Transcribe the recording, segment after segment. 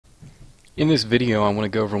In this video, I want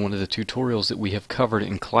to go over one of the tutorials that we have covered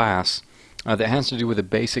in class that has to do with a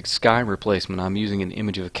basic sky replacement. I'm using an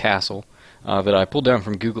image of a castle that I pulled down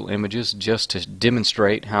from Google Images just to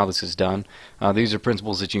demonstrate how this is done. These are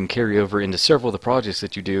principles that you can carry over into several of the projects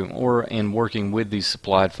that you do, or in working with these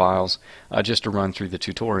supplied files just to run through the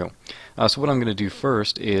tutorial. So what I'm going to do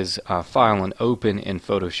first is file and open in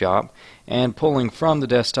Photoshop, and pulling from the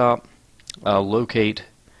desktop, locate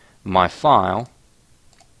my file.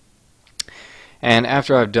 And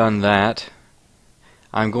after I've done that,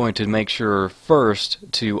 I'm going to make sure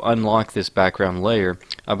first to unlock this background layer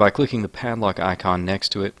by clicking the padlock icon next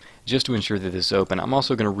to it, just to ensure that this is open. I'm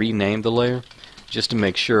also going to rename the layer just to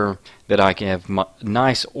make sure that I can have my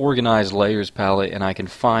nice organized layers palette and I can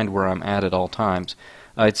find where I'm at all times.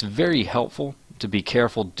 It's very helpful to be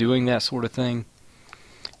careful doing that sort of thing,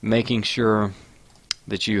 making sure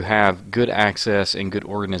that you have good access and good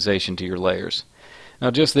organization to your layers. Now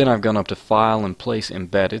just then I've gone up to File and Place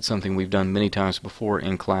Embedded, something we've done many times before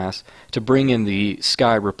in class, to bring in the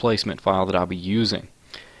sky replacement file that I'll be using.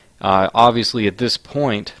 Obviously at this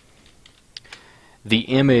point the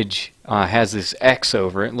image has this X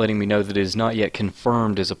over it, letting me know that it is not yet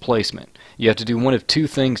confirmed as a placement. You have to do one of two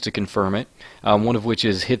things to confirm it, one of which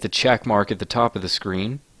is hit the check mark at the top of the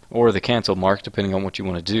screen, or the cancel mark depending on what you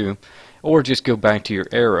want to do, or just go back to your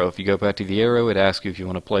arrow. If you go back to the arrow, it asks you if you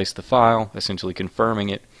want to place the file, essentially confirming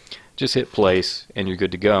it. Just hit place and you're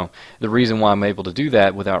good to go. The reason why I'm able to do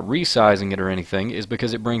that without resizing it or anything is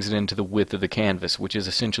because it brings it into the width of the canvas, which is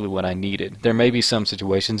essentially what I needed. There may be some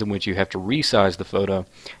situations in which you have to resize the photo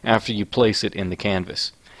after you place it in the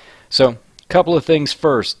canvas. So, a couple of things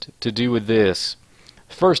first to do with this.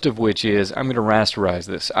 First of which is I'm going to rasterize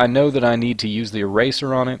this. I know that I need to use the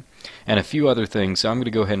eraser on it and a few other things, so I'm going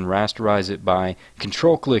to go ahead and rasterize it by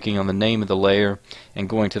control clicking on the name of the layer and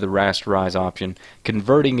going to the rasterize option,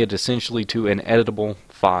 converting it essentially to an editable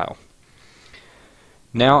file.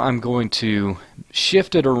 Now I'm going to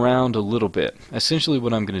shift it around a little bit. Essentially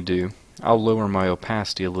what I'm going to do, I'll lower my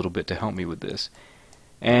opacity a little bit to help me with this.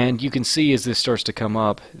 And you can see as this starts to come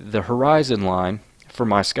up, the horizon line for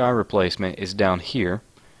my sky replacement is down here.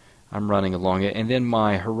 I'm running along it, and then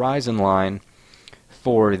my horizon line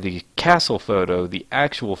for the castle photo, the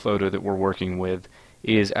actual photo that we're working with,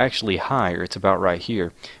 is actually higher. It's about right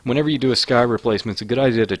here. Whenever you do a sky replacement, it's a good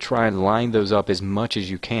idea to try and line those up as much as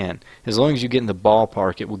you can. As long as you get in the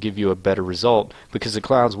ballpark, it will give you a better result because the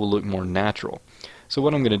clouds will look more natural. So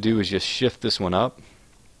what I'm going to do is just shift this one up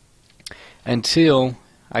until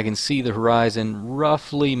I can see the horizon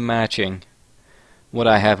roughly matching what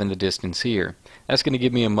I have in the distance here. That's going to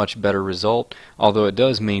give me a much better result, although it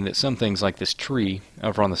does mean that some things like this tree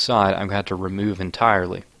over on the side I'm going to have to remove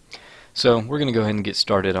entirely. So we're going to go ahead and get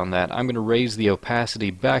started on that. I'm going to raise the opacity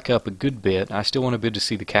back up a good bit. I still want to be able to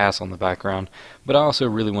see the castle in the background, but I also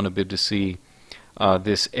really want to be able to see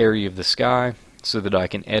this area of the sky so that I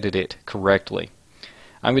can edit it correctly.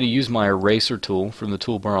 I'm going to use my eraser tool from the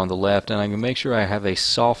toolbar on the left, and I'm going to make sure I have a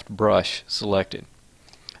soft brush selected.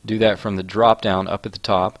 Do that from the drop down up at the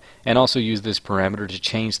top, and also use this parameter to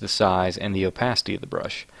change the size and the opacity of the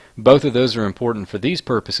brush. Both of those are important for these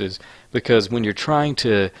purposes because when you're trying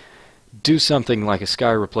to do something like a sky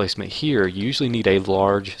replacement here, you usually need a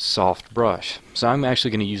large soft brush. So I'm actually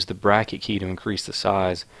going to use the bracket key to increase the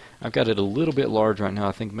size. I've got it a little bit large right now,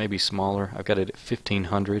 I think maybe smaller. I've got it at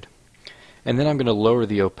 1500. And then I'm going to lower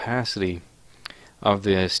the opacity of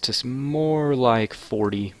this to more like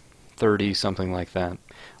 40, 30, something like that.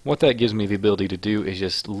 What that gives me the ability to do is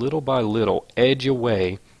just little by little edge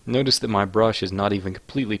away. Notice that my brush is not even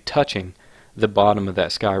completely touching the bottom of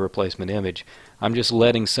that sky replacement image. I'm just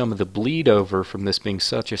letting some of the bleed over from this being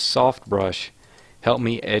such a soft brush help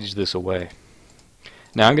me edge this away.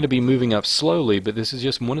 Now I'm going to be moving up slowly, but this is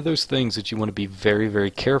just one of those things that you want to be very, very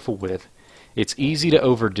careful with. It's easy to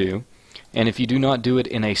overdo, and if you do not do it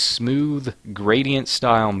in a smooth gradient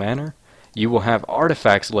style manner, you will have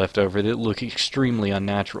artifacts left over that look extremely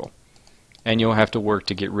unnatural, and you'll have to work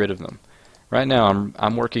to get rid of them. Right now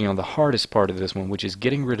I'm working on the hardest part of this one, which is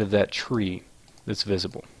getting rid of that tree that's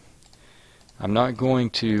visible. I'm not going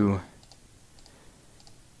to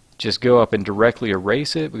just go up and directly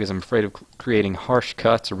erase it because I'm afraid of creating harsh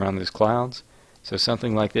cuts around those clouds. So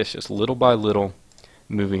something like this, just little by little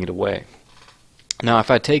moving it away. Now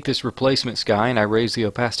if I take this replacement sky and I raise the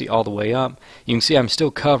opacity all the way up, you can see I'm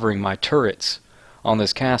still covering my turrets on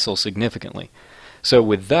this castle significantly. So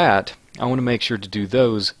with that, I want to make sure to do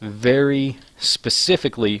those very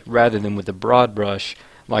specifically rather than with the broad brush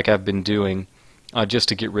like I've been doing just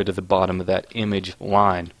to get rid of the bottom of that image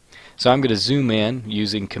line. So I'm going to zoom in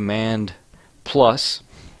using Command plus,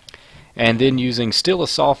 and then using still a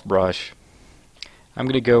soft brush, I'm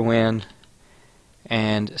going to go in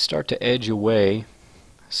and start to edge away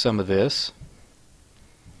some of this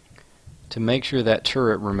to make sure that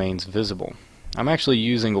turret remains visible. I'm actually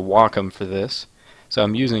using a Wacom for this, so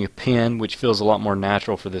I'm using a pen, which feels a lot more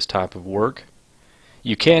natural for this type of work.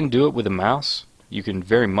 You can do it with a mouse. You can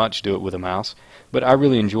very much do it with a mouse, but I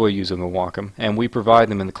really enjoy using a Wacom, and we provide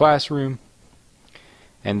them in the classroom.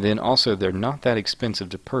 And then also they're not that expensive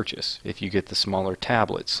to purchase if you get the smaller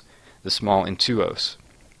tablets, the small Intuos.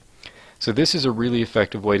 So this is a really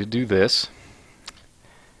effective way to do this.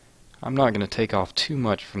 I'm not going to take off too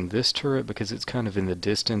much from this turret because it's kind of in the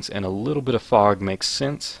distance and a little bit of fog makes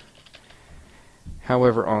sense.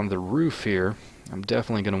 However, on the roof here, I'm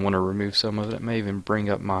definitely going to want to remove some of it. It may even bring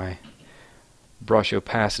up my brush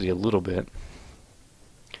opacity a little bit.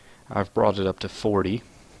 I've brought it up to 40.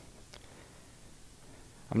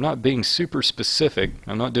 I'm not being super specific.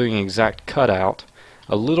 I'm not doing an exact cutout.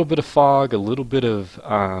 A little bit of fog, a little bit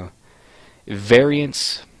of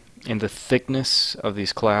variance in the thickness of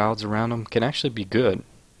these clouds around them can actually be good.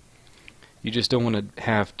 You just don't want to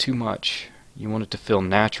have too much. You want it to feel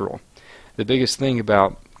natural. The biggest thing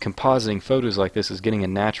about compositing photos like this is getting a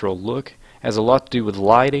natural look. It has a lot to do with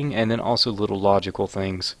lighting and then also little logical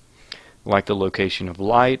things like the location of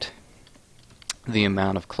light, the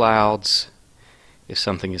amount of clouds, if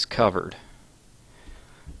something is covered.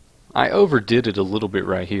 I overdid it a little bit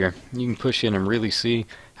right here. You can push in and really see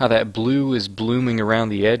how that blue is blooming around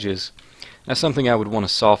the edges. That's something I would want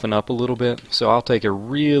to soften up a little bit, so I'll take a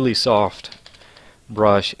really soft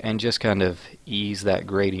brush and just kind of ease that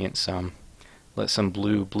gradient some. Let some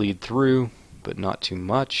blue bleed through, but not too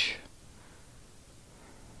much.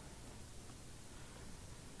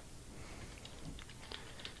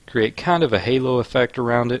 Create kind of a halo effect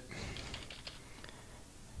around it.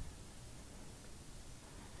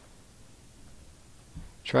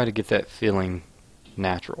 Try to get that feeling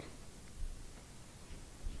natural.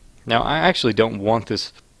 Now, I actually don't want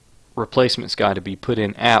this replacement sky to be put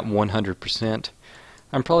in at 100%.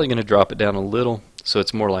 I'm probably going to drop it down a little so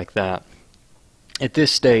it's more like that. At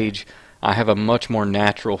this stage, I have a much more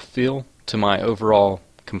natural feel to my overall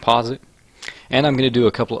composite, and I'm going to do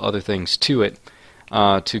a couple of other things to it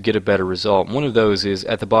to get a better result. One of those is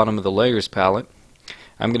at the bottom of the layers palette.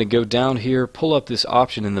 I'm going to go down here, pull up this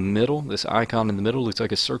option in the middle, this icon in the middle, looks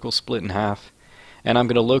like a circle split in half, and I'm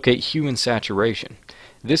going to locate Hue and Saturation.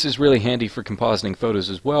 This is really handy for compositing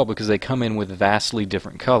photos as well because they come in with vastly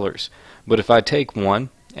different colors. But if I take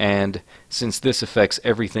one, and since this affects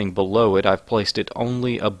everything below it, I've placed it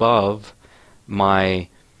only above my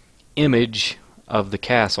image of the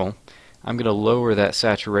castle, I'm going to lower that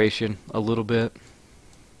saturation a little bit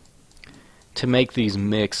to make these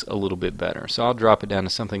mix a little bit better. So I'll drop it down to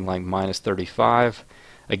something like -35.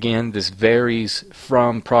 Again, this varies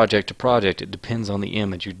from project to project. It depends on the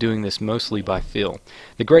image. You're doing this mostly by feel.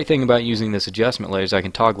 The great thing about using this adjustment layer is I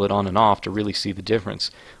can toggle it on and off to really see the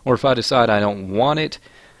difference. Or if I decide I don't want it,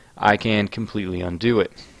 I can completely undo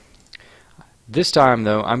it. This time,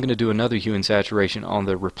 though, I'm going to do another hue and saturation on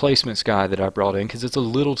the replacement sky that I brought in because it's a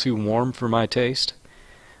little too warm for my taste.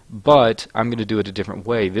 But I'm going to do it a different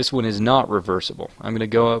way. This one is not reversible. I'm going to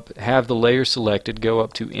go up, have the layer selected, go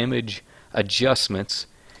up to Image Adjustments,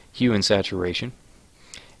 Hue and Saturation,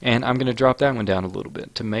 and I'm going to drop that one down a little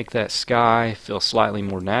bit to make that sky feel slightly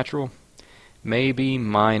more natural. Maybe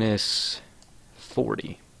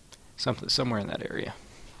 -40, somewhere in that area.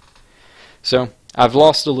 So I've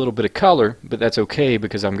lost a little bit of color, but that's okay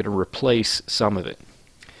because I'm going to replace some of it.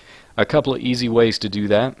 A couple of easy ways to do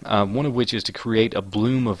that, one of which is to create a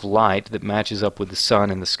bloom of light that matches up with the sun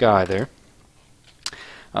and the sky there.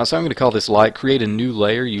 So I'm going to call this light, create a new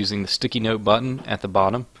layer using the sticky note button at the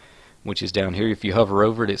bottom, which is down here. If you hover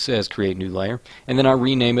over it, it says create new layer, and then I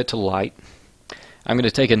rename it to light. I'm going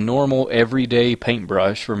to take a normal everyday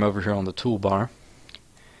paintbrush from over here on the toolbar,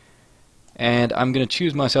 and I'm going to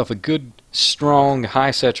choose myself a good strong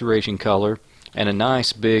high saturation color and a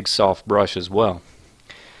nice big soft brush as well.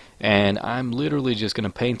 And I'm literally just going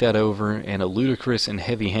to paint that over in a ludicrous and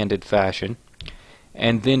heavy-handed fashion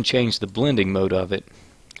and then change the blending mode of it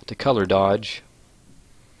to color dodge.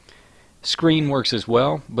 Screen works as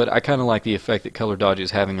well, but I kind of like the effect that color dodge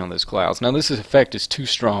is having on those clouds. Now this effect is too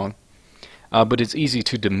strong, but it's easy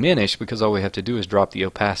to diminish because all we have to do is drop the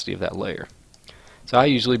opacity of that layer. So I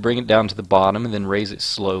usually bring it down to the bottom and then raise it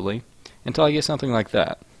slowly until I get something like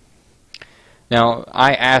that. Now,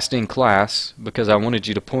 I asked in class because I wanted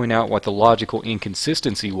you to point out what the logical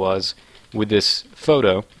inconsistency was with this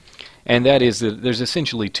photo, and that is that there's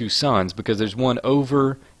essentially two suns because there's one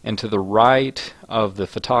over and to the right of the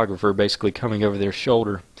photographer basically coming over their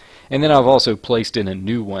shoulder, And then I've also placed in a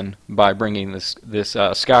new one by bringing this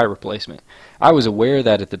sky replacement. I was aware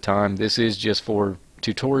that at the time this is just for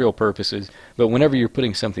tutorial purposes, but whenever you're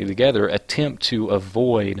putting something together, attempt to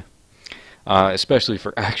avoid, especially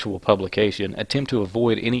for actual publication, attempt to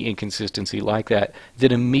avoid any inconsistency like that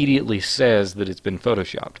that immediately says that it's been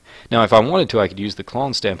photoshopped. Now if I wanted to, I could use the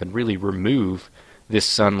clone stamp and really remove this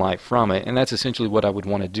sunlight from it, and that's essentially what I would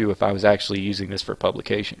want to do if I was actually using this for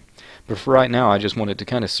publication. But for right now, I just wanted to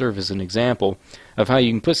kind of serve as an example of how you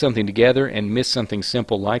can put something together and miss something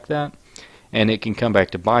simple like that, and it can come back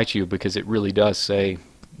to bite you because it really does say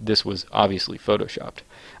this was obviously photoshopped.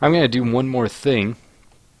 I'm going to do one more thing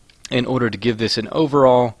in order to give this an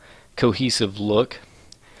overall cohesive look,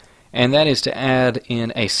 and that is to add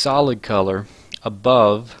in a solid color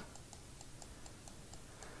above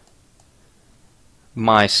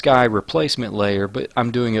my sky replacement layer, but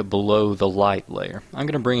I'm doing it below the light layer. I'm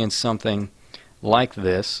going to bring in something like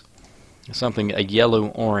this, a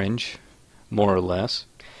yellow-orange, more or less,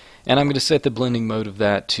 and I'm going to set the blending mode of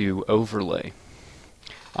that to overlay.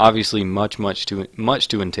 Obviously much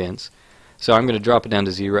too intense, so I'm going to drop it down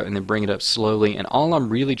to 0 and then bring it up slowly, and all I'm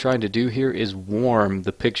really trying to do here is warm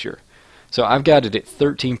the picture. So I've got it at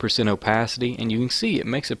 13% opacity, and you can see it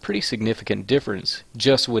makes a pretty significant difference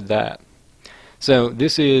just with that. So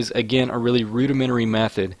this is, again, a really rudimentary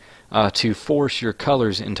method to force your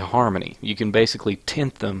colors into harmony. You can basically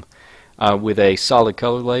tint them with a solid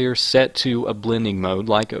color layer set to a blending mode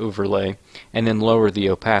like overlay, and then lower the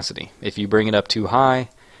opacity. If you bring it up too high,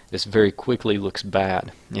 this very quickly looks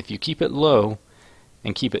bad. If you keep it low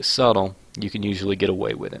and keep it subtle, you can usually get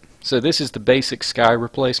away with it. So this is the basic sky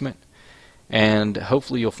replacement, and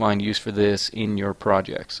hopefully you'll find use for this in your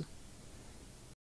projects.